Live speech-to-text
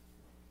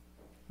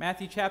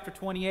Matthew chapter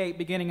 28,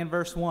 beginning in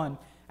verse 1.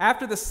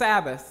 After the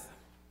Sabbath,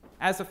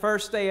 as the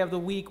first day of the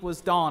week was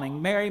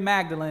dawning, Mary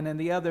Magdalene and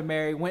the other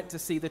Mary went to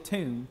see the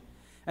tomb.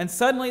 And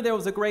suddenly there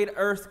was a great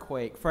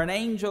earthquake, for an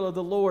angel of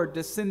the Lord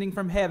descending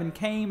from heaven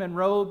came and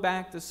rolled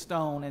back the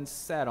stone and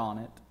sat on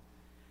it.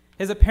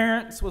 His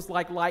appearance was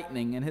like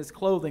lightning, and his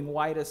clothing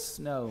white as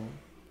snow.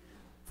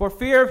 For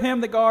fear of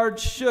him the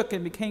guards shook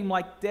and became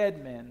like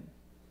dead men.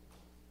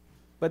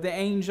 But the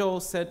angel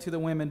said to the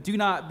women, "Do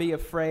not be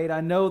afraid.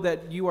 I know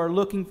that you are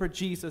looking for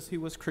Jesus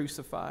who was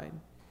crucified.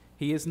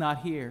 He is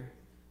not here,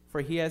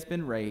 for he has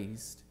been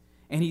raised.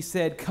 And he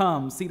said,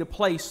 'Come, see the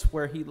place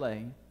where he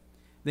lay.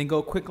 Then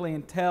go quickly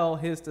and tell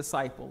his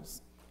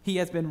disciples, he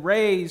has been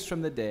raised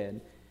from the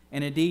dead,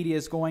 and indeed he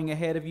is going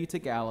ahead of you to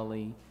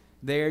Galilee.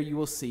 There you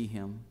will see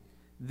him.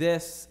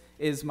 This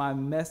is my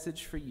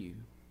message for you.'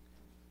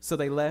 So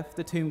they left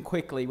the tomb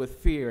quickly with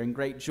fear and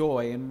great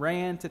joy and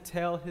ran to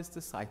tell his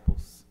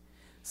disciples.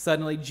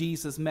 Suddenly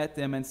Jesus met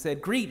them and said,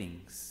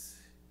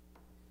 'Greetings.'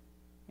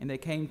 And they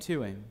came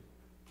to him,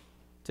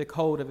 took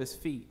hold of his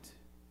feet,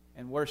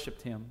 and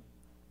worshipped him.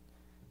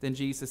 Then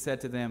Jesus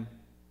said to them,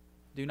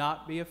 'Do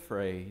not be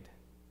afraid.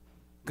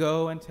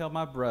 Go and tell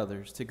my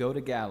brothers to go to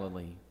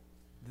Galilee.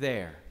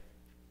 There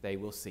they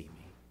will see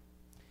me.'"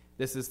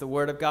 This is the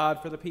word of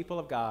God for the people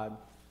of God.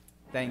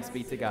 Thanks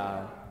be to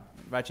God.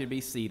 I invite you to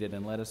be seated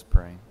and let us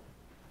pray.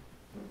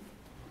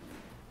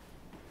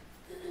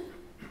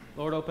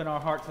 Lord, open our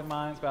hearts and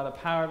minds by the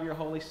power of your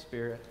Holy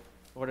Spirit.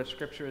 Lord, as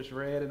Scripture is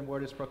read and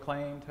word is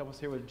proclaimed, help us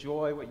hear with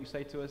joy what you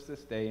say to us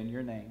this day in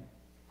your name.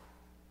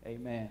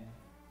 Amen.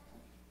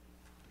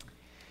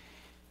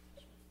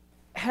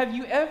 Have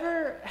you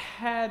ever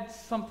had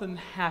something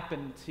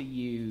happen to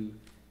you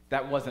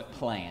that wasn't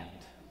planned?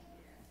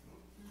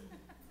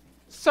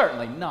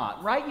 Certainly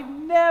not, right? You've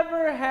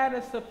never had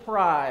a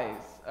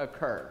surprise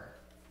occur.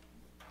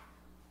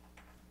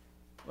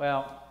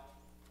 Well,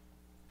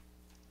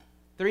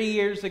 3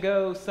 years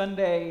ago,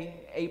 Sunday,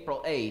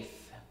 April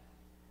 8th,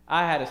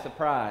 I had a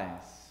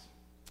surprise.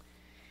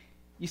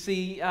 You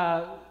see,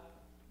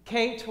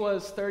 Kate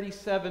was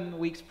 37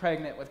 weeks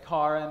pregnant with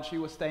Cara, and she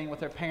was staying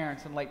with her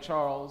parents in Lake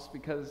Charles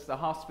because the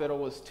hospital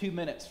was 2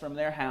 minutes from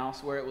their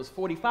house, where it was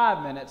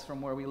 45 minutes from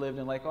where we lived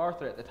in Lake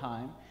Arthur at the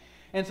time.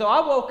 And so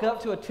I woke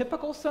up to a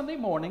typical Sunday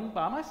morning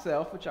by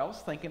myself, which I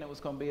was thinking it was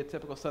going to be a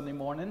typical Sunday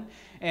morning,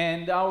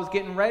 and I was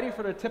getting ready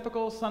for the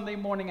typical Sunday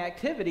morning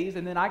activities,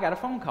 and then I got a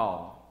phone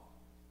call.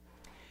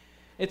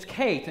 It's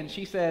Kate, and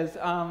she says,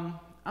 "I'm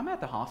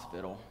at the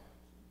hospital."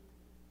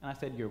 And I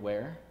said, "You're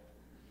where?"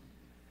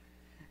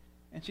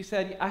 And she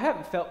said, "I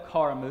haven't felt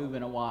Cara move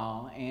in a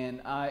while, and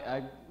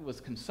I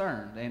was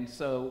concerned." And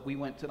so we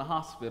went to the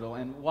hospital,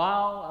 and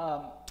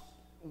while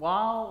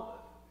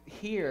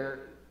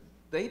here,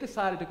 they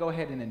decided to go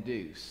ahead and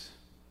induce.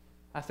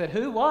 I said,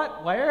 "Who,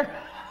 what, where,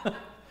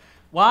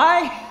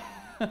 why?"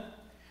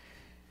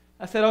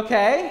 I said,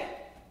 "Okay."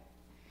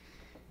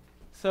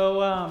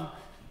 So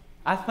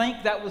I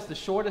think that was the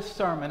shortest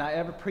sermon I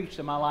ever preached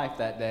in my life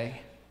that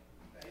day.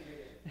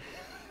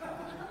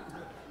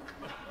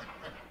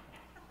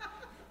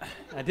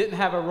 I didn't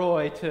have a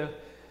Roy to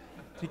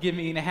give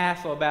me any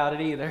hassle about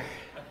it either.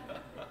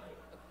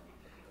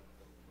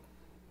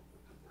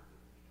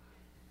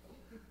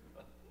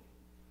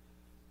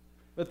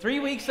 But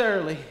 3 weeks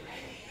early,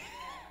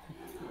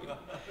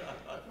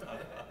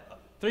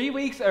 3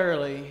 weeks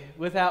early,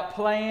 without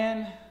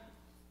plan,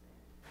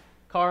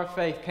 Cara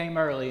Faith came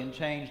early and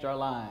changed our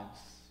lives.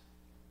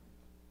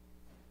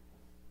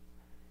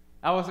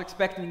 I was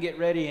expecting to get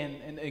ready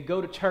and go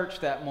to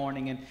church that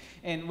morning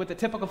and with the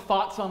typical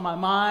thoughts on my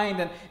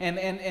mind, and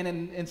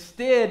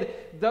instead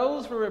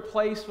those were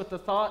replaced with the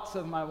thoughts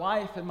of my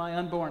wife and my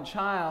unborn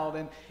child,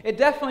 and it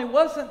definitely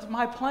wasn't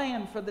my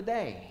plan for the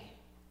day.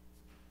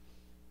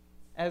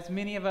 As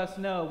many of us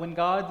know, when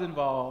God's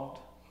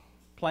involved,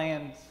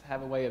 plans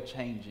have a way of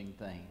changing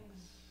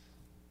things.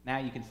 Now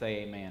you can say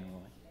amen, Roy.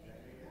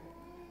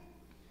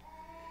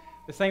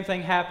 The same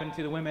thing happened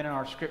to the women in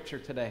our scripture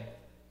today.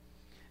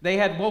 They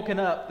had woken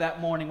up that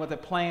morning with a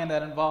plan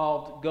that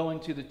involved going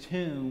to the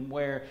tomb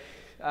where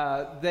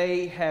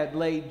they had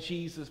laid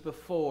Jesus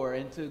before,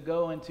 and to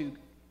go and to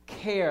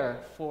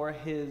care for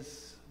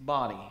his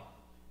body.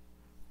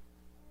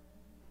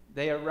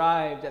 They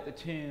arrived at the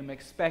tomb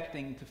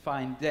expecting to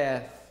find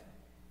death.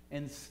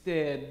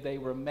 Instead, they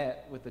were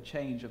met with a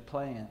change of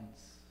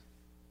plans.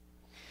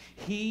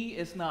 He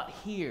is not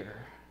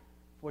here,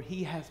 for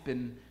he has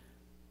been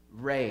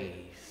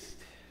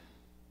raised,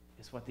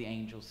 is what the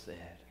angel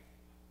said.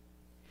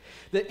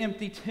 The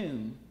empty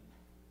tomb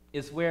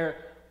is where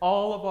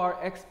all of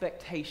our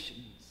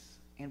expectations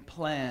and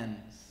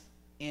plans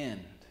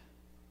end,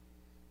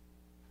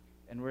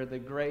 and where the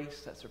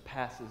grace that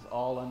surpasses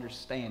all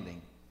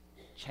understanding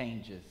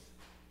changes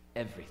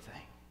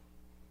everything.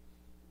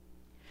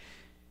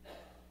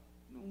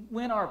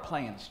 When our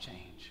plans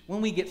change, when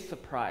we get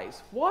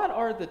surprised,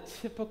 what's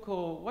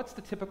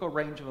the typical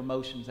range of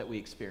emotions that we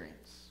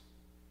experience?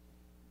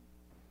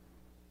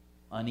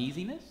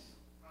 Uneasiness?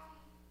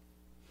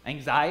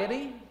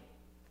 Anxiety?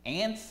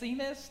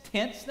 antsiness,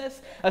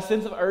 tenseness, a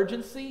sense of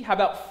urgency? How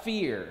about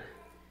fear,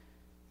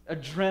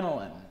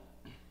 adrenaline,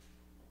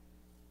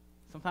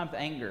 sometimes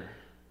anger?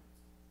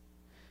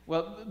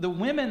 Well, the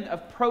women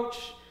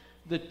approached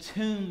the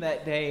tomb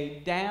that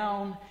day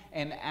down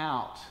and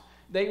out.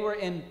 They were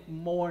in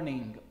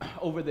mourning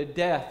over the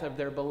death of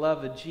their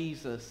beloved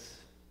Jesus.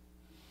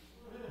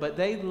 But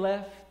they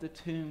left the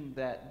tomb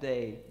that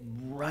day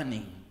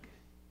running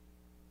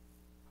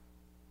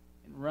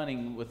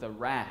with a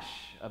rash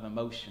of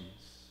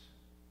emotions.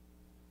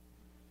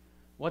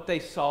 What they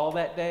saw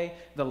that day,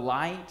 the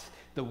light,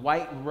 the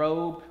white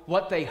robe,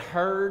 what they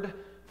heard,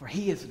 for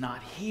he is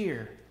not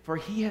here, for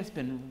he has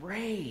been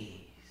raised,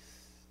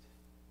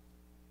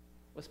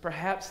 was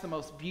perhaps the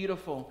most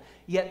beautiful,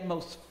 yet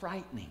most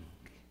frightening,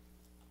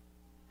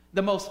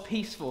 the most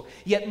peaceful,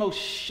 yet most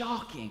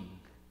shocking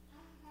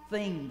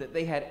thing that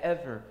they had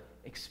ever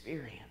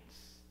experienced.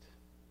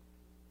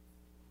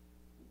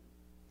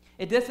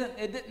 It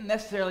didn't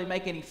necessarily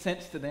make any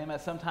sense to them,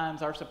 as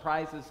sometimes our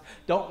surprises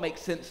don't make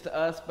sense to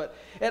us, but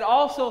it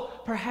also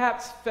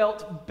perhaps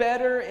felt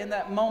better in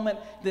that moment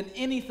than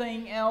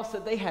anything else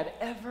that they had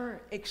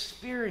ever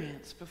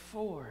experienced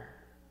before.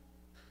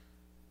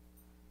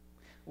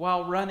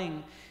 While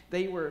running,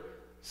 they were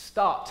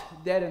stopped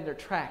dead in their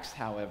tracks,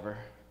 however.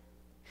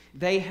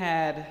 They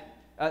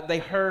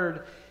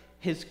heard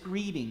his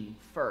greeting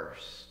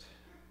first.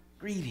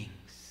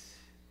 Greetings.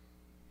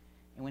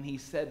 And when he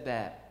said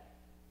that,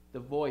 the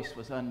voice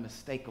was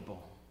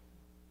unmistakable.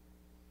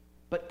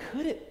 But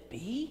could it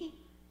be?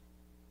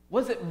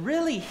 Was it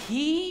really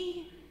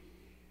he?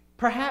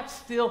 Perhaps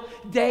still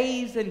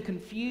dazed and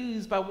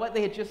confused by what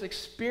they had just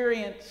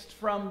experienced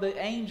from the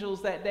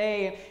angels that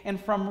day and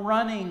from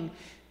running,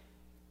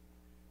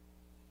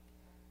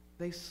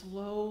 they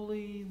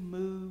slowly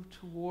moved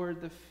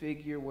toward the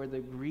figure where the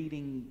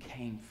greeting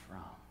came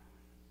from.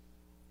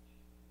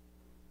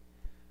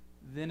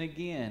 Then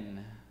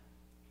again,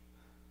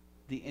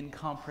 the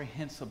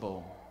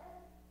incomprehensible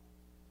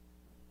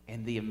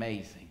and the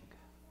amazing.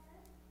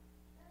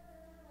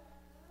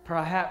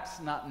 Perhaps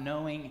not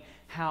knowing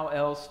how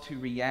else to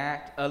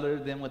react other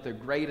than with the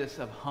greatest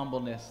of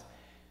humbleness,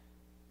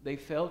 they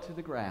fell to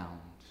the ground,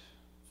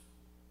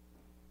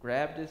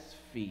 grabbed his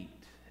feet,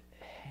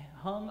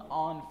 hung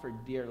on for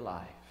dear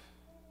life,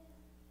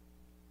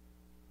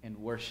 and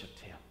worshiped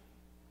him.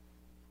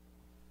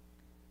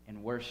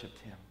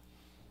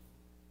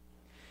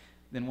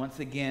 Then once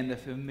again, the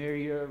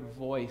familiar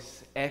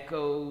voice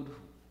echoed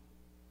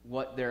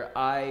what their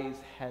eyes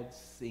had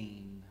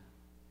seen,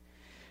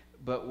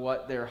 but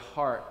what their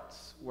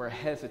hearts were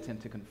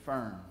hesitant to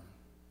confirm.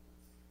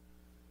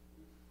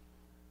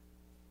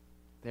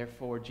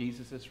 Therefore,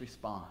 Jesus'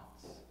 response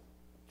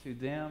to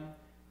them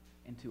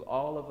and to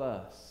all of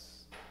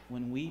us,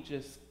 when we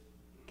just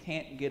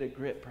can't get a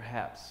grip,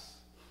 perhaps,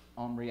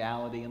 on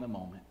reality in the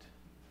moment: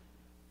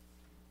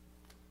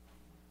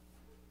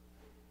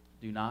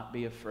 do not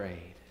be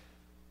afraid.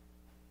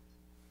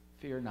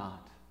 Fear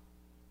not.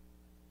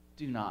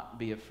 Do not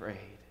be afraid.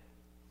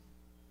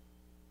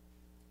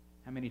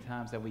 How many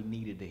times have we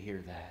needed to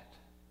hear that?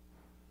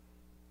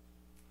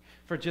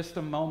 For just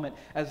a moment,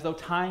 as though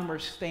time were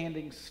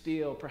standing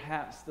still,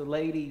 perhaps the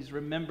ladies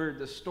remembered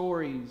the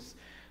stories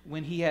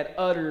when he had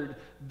uttered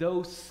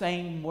those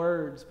same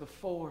words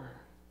before.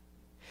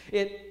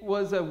 It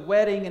was a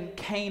wedding in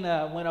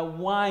Cana when a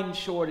wine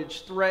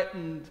shortage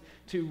threatened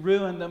to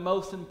ruin the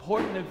most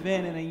important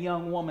event in a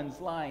young woman's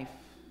life.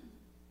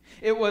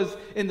 It was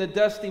in the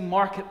dusty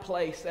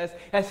marketplace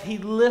as he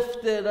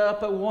lifted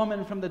up a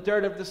woman from the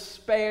dirt of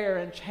despair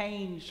and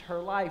changed her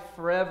life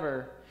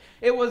forever.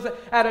 It was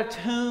at a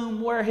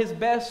tomb where his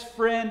best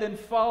friend and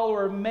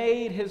follower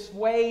made his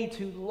way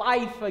to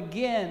life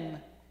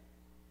again.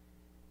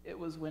 It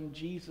was when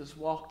Jesus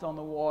walked on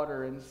the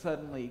water and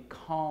suddenly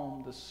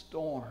calmed the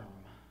storm.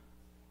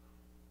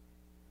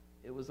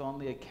 It was on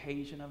the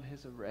occasion of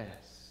his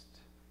arrest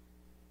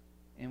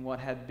in what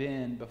had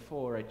been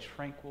before a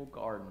tranquil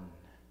garden.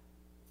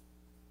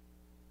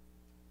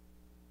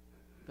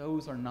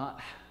 Those are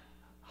not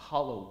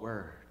hollow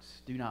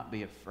words. Do not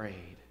be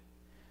afraid.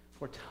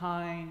 For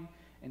time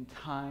and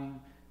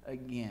time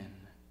again,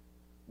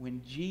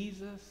 when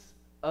Jesus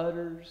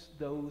utters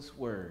those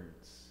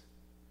words,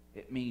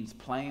 it means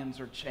plans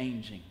are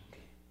changing,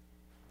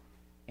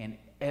 and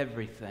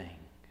everything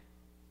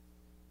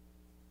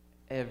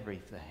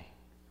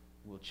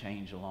will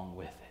change along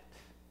with it.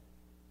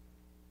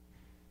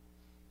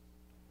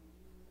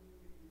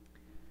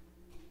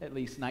 At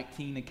least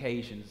 19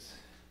 occasions,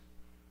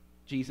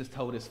 Jesus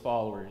told his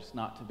followers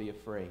not to be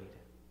afraid.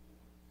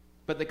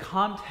 But the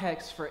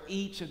context for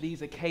each of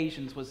these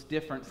occasions was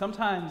different.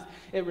 Sometimes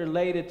it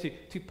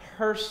related to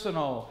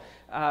personal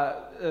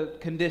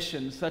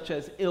conditions, such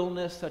as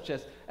illness, such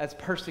as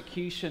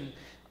persecution.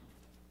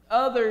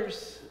 Other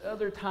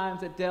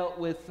times it dealt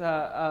with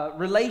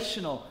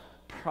relational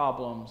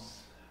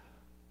problems.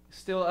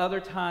 Still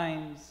other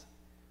times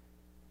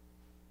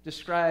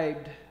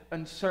described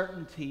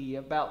uncertainty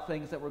about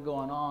things that were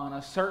going on,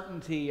 a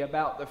certainty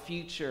about the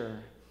future.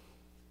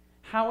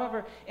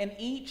 However, in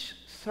each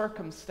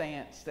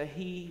circumstance that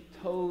he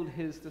told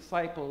his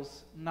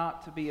disciples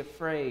not to be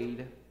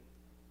afraid,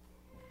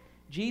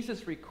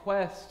 Jesus'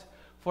 request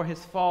for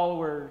his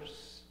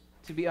followers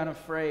to be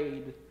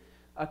unafraid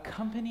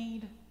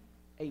accompanied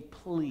a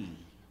plea.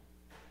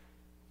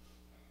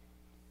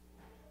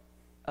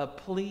 A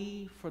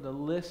plea for the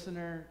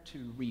listener to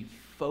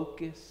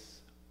refocus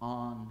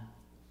on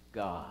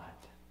God.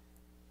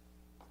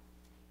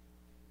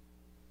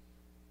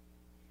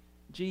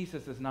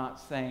 Jesus is not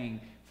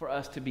saying for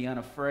us to be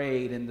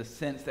unafraid in the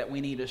sense that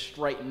we need to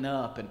straighten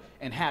up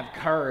and have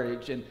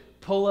courage and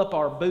pull up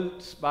our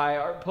boots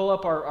pull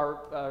up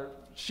our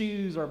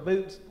shoes or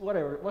boots,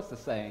 whatever. What's the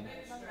saying?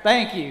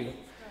 Thank you.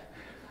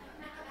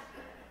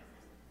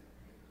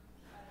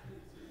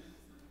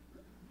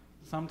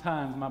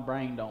 Sometimes my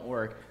brain don't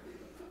work.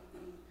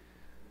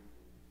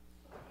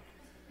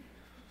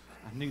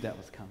 I knew that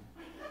was coming.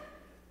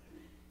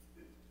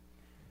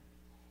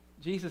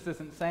 Jesus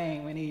isn't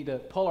saying we need to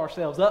pull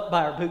ourselves up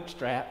by our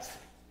bootstraps.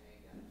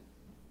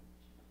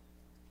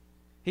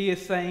 He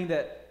is saying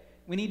that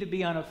we need to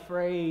be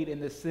unafraid in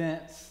the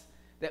sense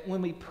that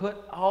when we put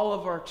all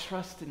of our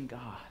trust in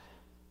God,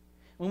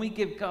 when we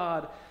give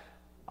God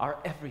our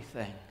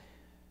everything,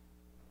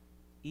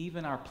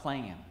 even our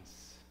plans,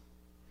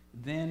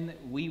 then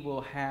we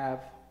will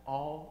have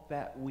all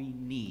that we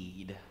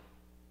need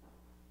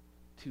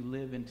to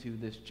live into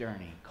this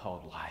journey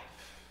called life.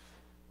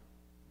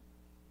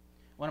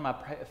 One of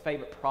my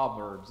favorite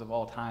proverbs of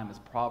all time is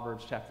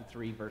Proverbs chapter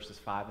 3, verses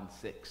 5 and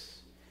 6.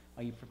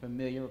 Are you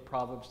familiar with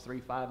Proverbs 3,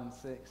 5, and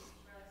 6?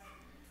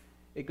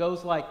 It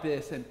goes like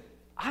this, and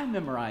I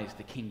memorized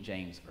the King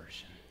James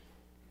Version.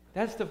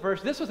 That's the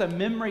verse. This was a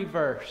memory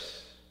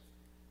verse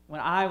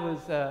when I was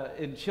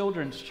in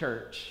children's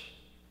church.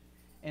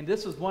 And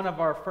this was one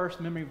of our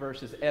first memory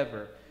verses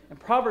ever. And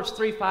Proverbs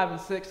 3, 5, and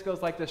 6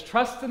 goes like this.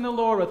 Trust in the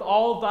Lord with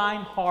all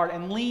thine heart,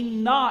 and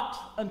lean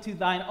not unto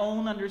thine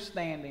own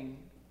understanding.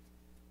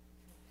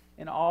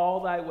 In all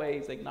thy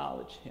ways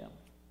acknowledge him,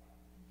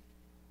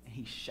 and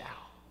he shall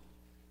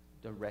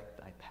direct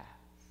thy paths.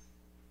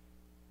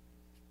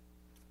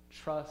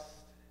 Trust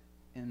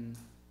in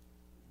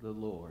the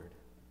Lord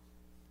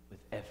with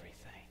everything.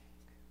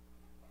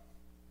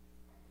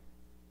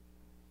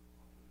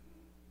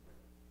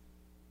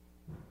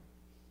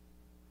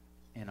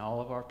 In all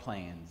of our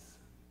plans,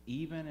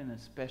 even and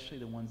especially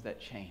the ones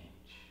that change,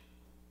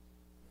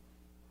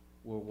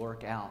 will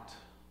work out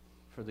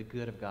for the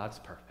good of God's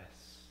purpose.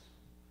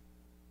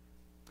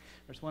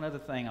 There's one other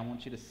thing I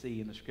want you to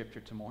see in the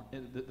scripture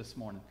this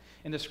morning.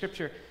 In the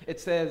scripture, it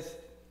says,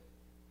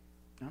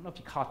 I don't know if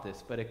you caught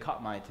this, but it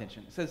caught my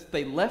attention. It says,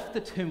 they left the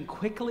tomb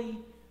quickly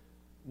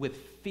with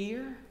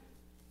fear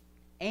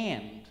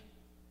and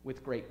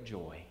with great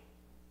joy.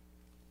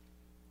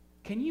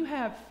 Can you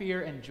have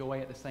fear and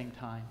joy at the same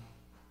time?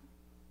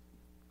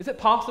 Is it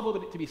possible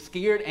to be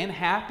scared and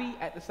happy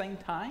at the same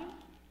time?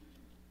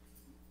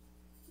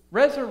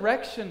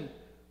 Resurrection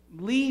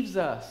leaves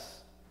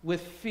us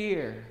with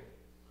fear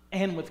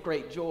and with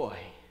great joy.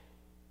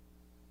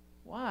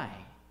 Why?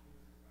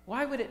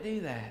 Why would it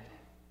do that?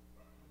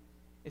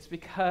 It's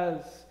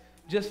because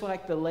just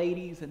like the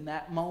ladies in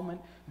that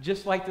moment,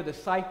 just like the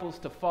disciples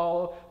to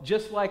follow,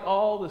 just like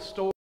all the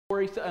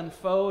stories to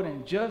unfold,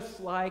 and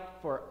just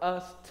like for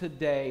us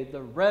today,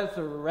 the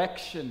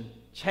resurrection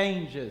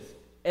changes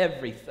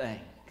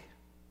everything.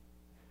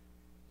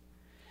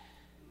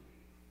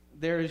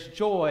 There is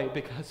joy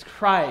because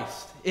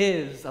Christ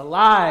is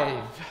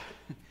alive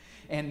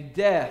and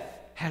death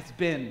has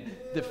been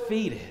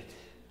defeated.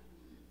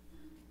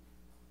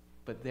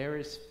 But there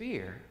is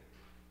fear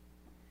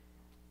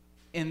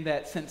in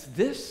that since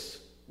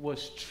this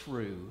was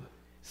true,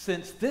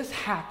 since this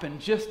happened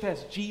just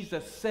as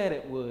Jesus said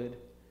it would,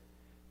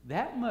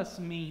 that must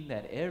mean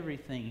that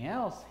everything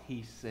else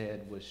he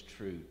said was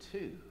true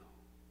too.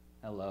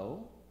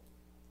 Hello?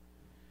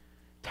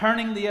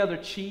 Turning the other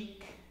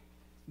cheek,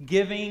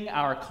 giving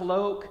our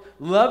cloak,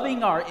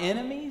 loving our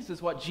enemies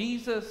is what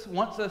Jesus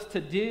wants us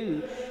to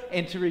do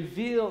and to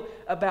reveal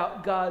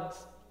about God's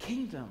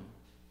kingdom.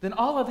 Then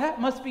all of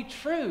that must be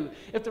true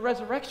if the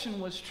resurrection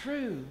was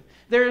true.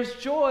 There is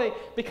joy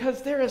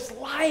because there is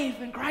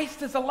life and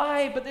Christ is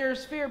alive, but there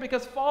is fear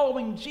because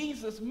following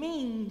Jesus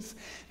means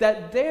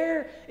that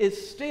there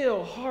is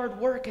still hard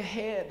work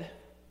ahead.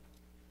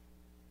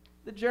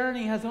 The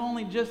journey has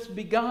only just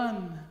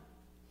begun.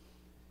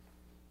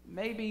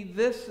 Maybe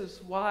this is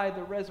why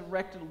the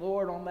resurrected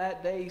Lord on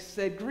that day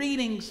said,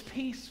 "Greetings,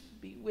 peace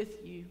be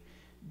with you.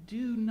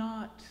 Do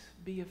not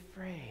be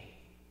afraid."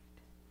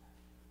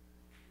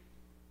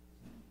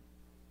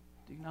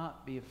 Do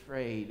not be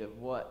afraid of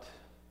what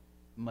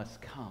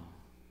must come.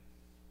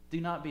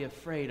 Do not be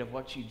afraid of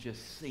what you've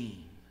just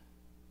seen.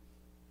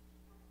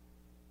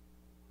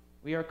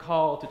 We are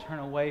called to turn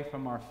away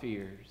from our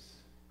fears,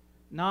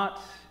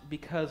 not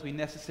because we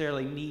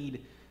necessarily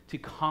need to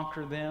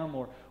conquer them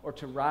or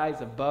to rise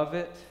above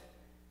it,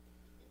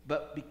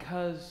 but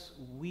because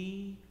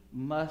we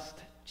must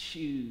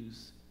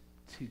choose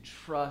to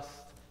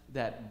trust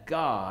that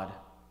God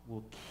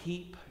will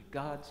keep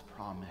God's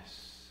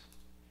promise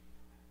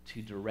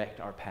to direct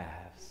our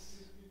paths,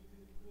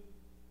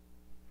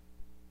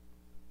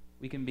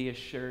 we can be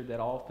assured that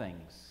all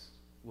things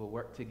will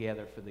work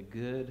together for the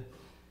good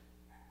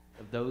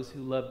of those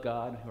who love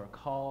God, who are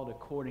called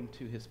according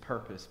to his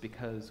purpose.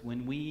 Because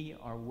when we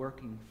are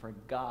working for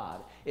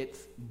God,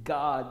 it's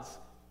God's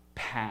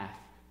path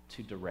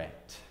to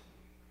direct.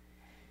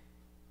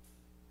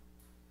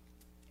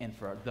 And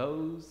for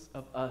those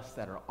of us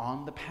that are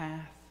on the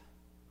path,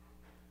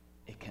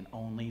 it can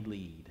only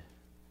lead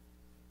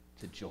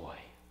to joy.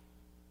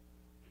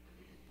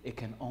 It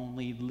can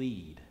only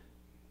lead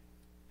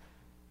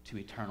to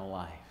eternal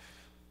life.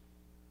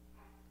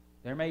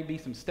 There may be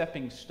some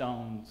stepping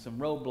stones, some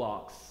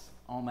roadblocks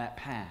on that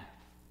path,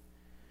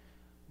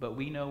 but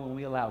we know when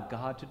we allow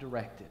God to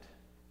direct it,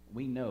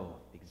 we know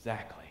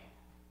exactly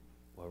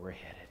where we're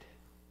headed.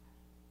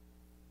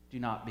 Do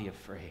not be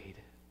afraid.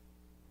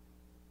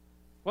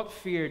 What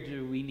fear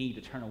do we need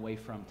to turn away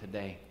from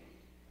today?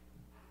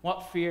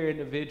 What fear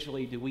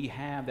individually do we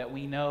have that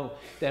we know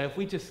that if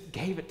we just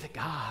gave it to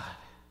God,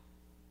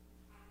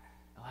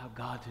 allow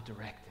God to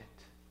direct it,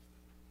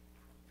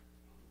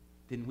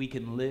 then we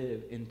can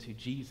live into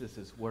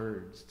Jesus'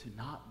 words to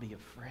not be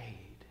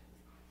afraid?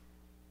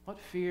 What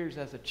fears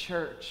as a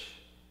church,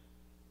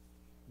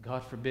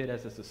 God forbid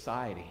as a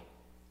society,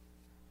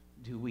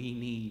 do we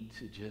need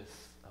to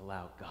just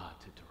allow God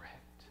to direct?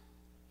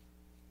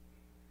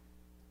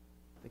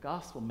 The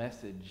gospel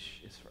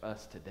message is for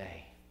us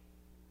today.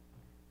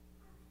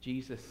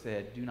 Jesus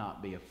said, do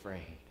not be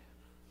afraid.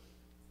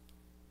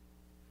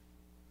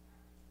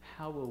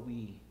 How will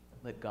we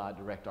let God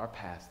direct our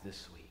paths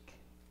this week?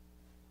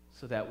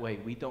 So that way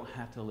we don't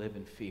have to live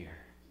in fear,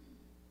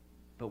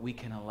 but we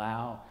can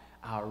allow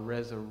our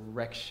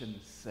resurrection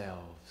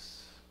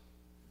selves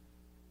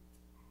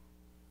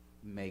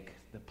make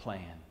the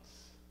plans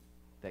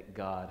that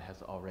God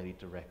has already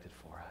directed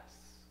for us.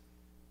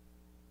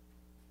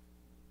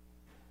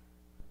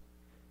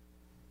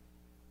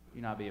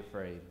 Do not be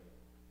afraid.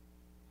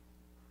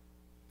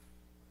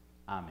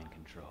 I'm in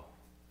control.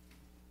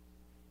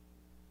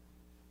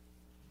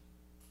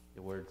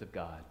 The words of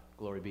God.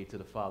 Glory be to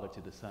the Father,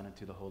 to the Son, and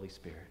to the Holy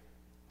Spirit.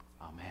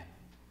 Amen.